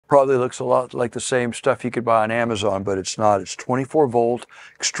Probably looks a lot like the same stuff you could buy on Amazon, but it's not. It's 24 volt,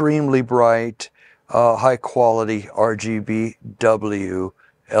 extremely bright, high quality RGBW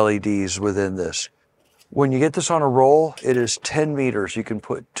LEDs within this. When you get this on a roll, it is 10 meters. You can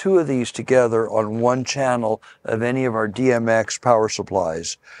put 2 of these together on one channel of any of our DMX power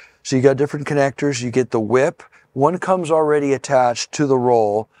supplies. So you got different connectors, you get the whip. One comes already attached to the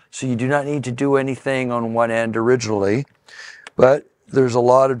roll, so you do not need to do anything on one end originally. But there's a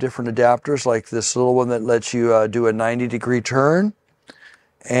lot of different adapters, like this little one that lets you do a 90-degree turn.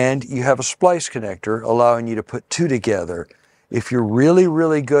 And you have a splice connector allowing you to put 2 together. If you're really,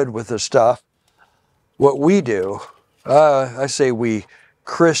 really good with this stuff, what we do, I say we,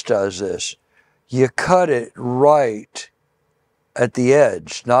 Chris does this. You cut it right at the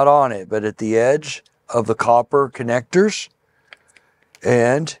edge, not on it, but at the edge of the copper connectors.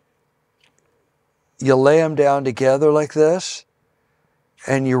 And you lay them down together like this,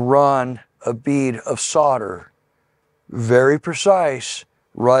 and you run a bead of solder, very precise,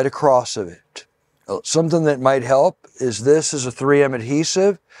 right across of it. Something that might help is this is a 3M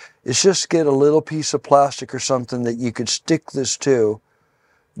adhesive. It's just get a little piece of plastic or something that you could stick this to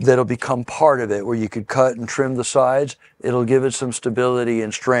that'll become part of it, where you could cut and trim the sides. It'll give it some stability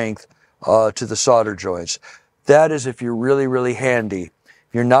and strength to the solder joints. That is if you're really, really handy.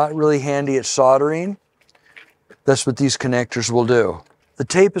 If you're not really handy at soldering, that's what these connectors will do. The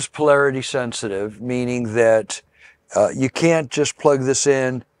tape is polarity sensitive, meaning that you can't just plug this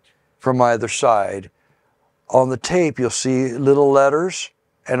in from either side. On the tape, you'll see little letters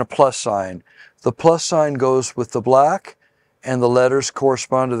and a plus sign. The plus sign goes with the black, and the letters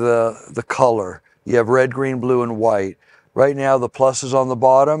correspond to the color. You have red, green, blue, and white. Right now, the plus is on the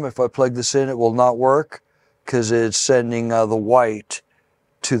bottom. If I plug this in, it will not work because it's sending the white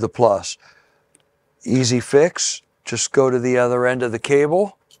to the plus. Easy fix. Just go to the other end of the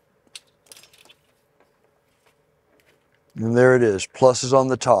cable. And there it is. Plus is on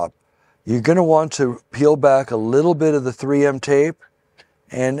the top. You're going to want to peel back a little bit of the 3M tape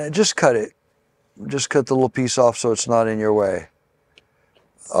and just cut it. Just cut the little piece off so it's not in your way.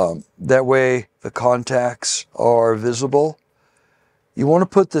 That way the contacts are visible. You want to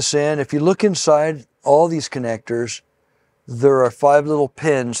put this in. If you look inside all these connectors, there are 5 little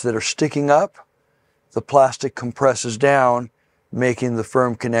pins that are sticking up. The plastic compresses down, making the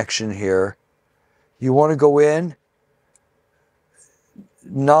firm connection here. You want to go in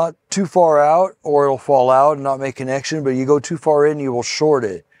not too far out or it'll fall out and not make connection, but you go too far in, you will short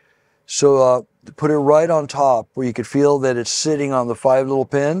it. So put it right on top where you could feel that it's sitting on the 5 little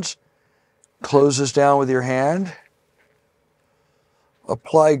pins. Close this down with your hand.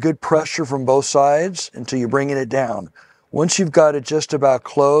 Apply good pressure from both sides until you're bringing it down. Once you've got it just about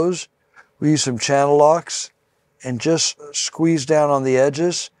closed, we use some channel locks and just squeeze down on the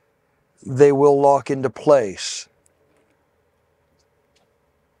edges. They will lock into place.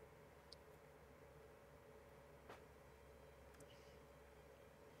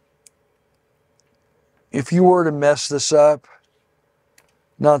 If you were to mess this up,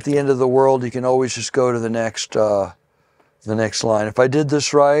 not the end of the world. You can always just go to the next line. If I did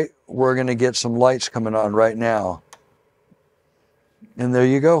this right, we're going to get some lights coming on right now. And there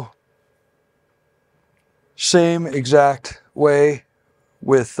you go. Same exact way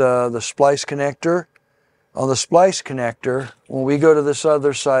with the splice connector. On the splice connector, when we go to this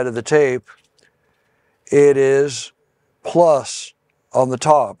other side of the tape, it is plus on the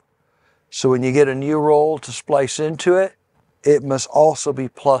top. So when you get a new roll to splice into it, it must also be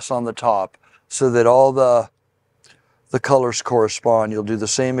plus on the top so that all the colors correspond. You'll do the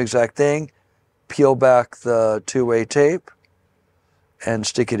same exact thing, peel back the 2-way tape and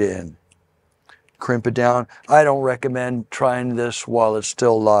stick it in. Crimp it down. I don't recommend trying this while it's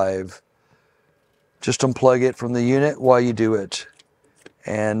still live. Just unplug it from the unit while you do it.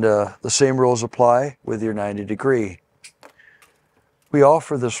 And the same rules apply with your 90-degree. We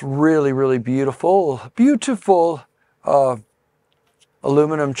offer this really, really beautiful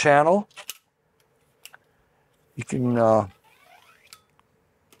aluminum channel. You can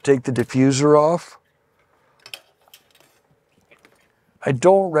take the diffuser off. I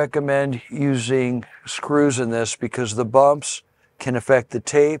don't recommend using screws in this because the bumps can affect the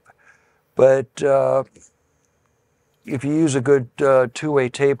tape, but if you use a good 2-way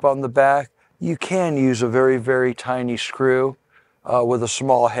tape on the back, you can use a very, very tiny screw with a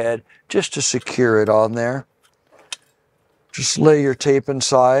small head just to secure it on there. Just lay your tape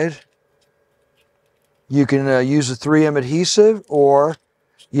inside. You can use a 3M adhesive, or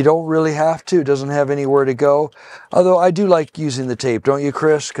you don't really have to. It doesn't have anywhere to go. Although I do like using the tape, don't you,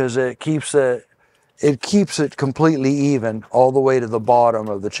 Chris? Because it keeps it it keeps it completely even all the way to the bottom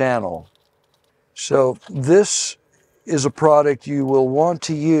of the channel. So this is a product you will want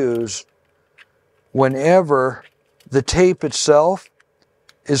to use whenever the tape itself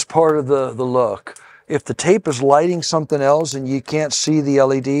is part of the look. If the tape is lighting something else and you can't see the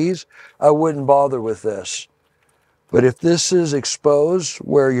LEDs, I wouldn't bother with this. But if this is exposed,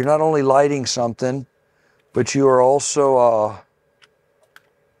 where you're not only lighting something, but you are also,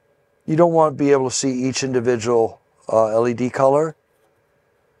 you don't want to be able to see each individual LED color.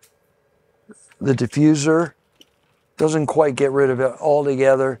 The diffuser doesn't quite get rid of it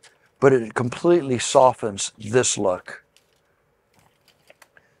altogether, but it completely softens this look,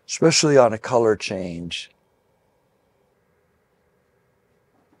 especially on a color change.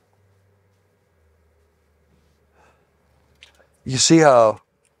 You see how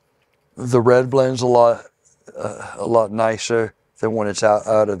the red blends a lot nicer than when it's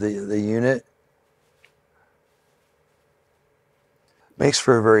out of the unit. Makes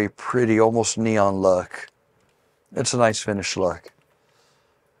for a very pretty, almost neon look. It's a nice finished look.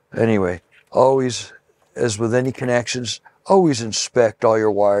 Anyway, always, as with any connections, always inspect all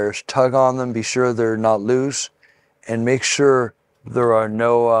your wires, tug on them, be sure they're not loose, and make sure there are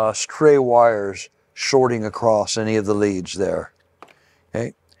no stray wires shorting across any of the leads there.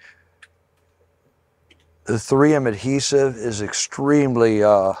 Okay. The 3M adhesive is extremely,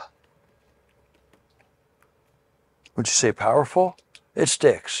 would you say powerful? It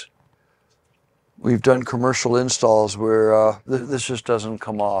sticks. We've done commercial installs where this just doesn't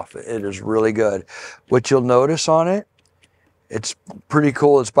come off. It is really good. What you'll notice on it, it's pretty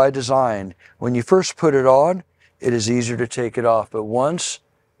cool. It's by design. When you first put it on, it is easier to take it off. But once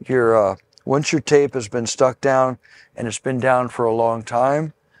your tape has been stuck down and it's been down for a long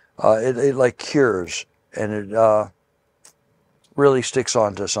time, it like cures, and it really sticks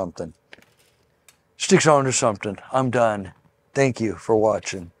onto something. Sticks onto something. I'm done. Thank you for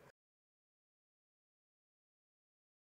watching.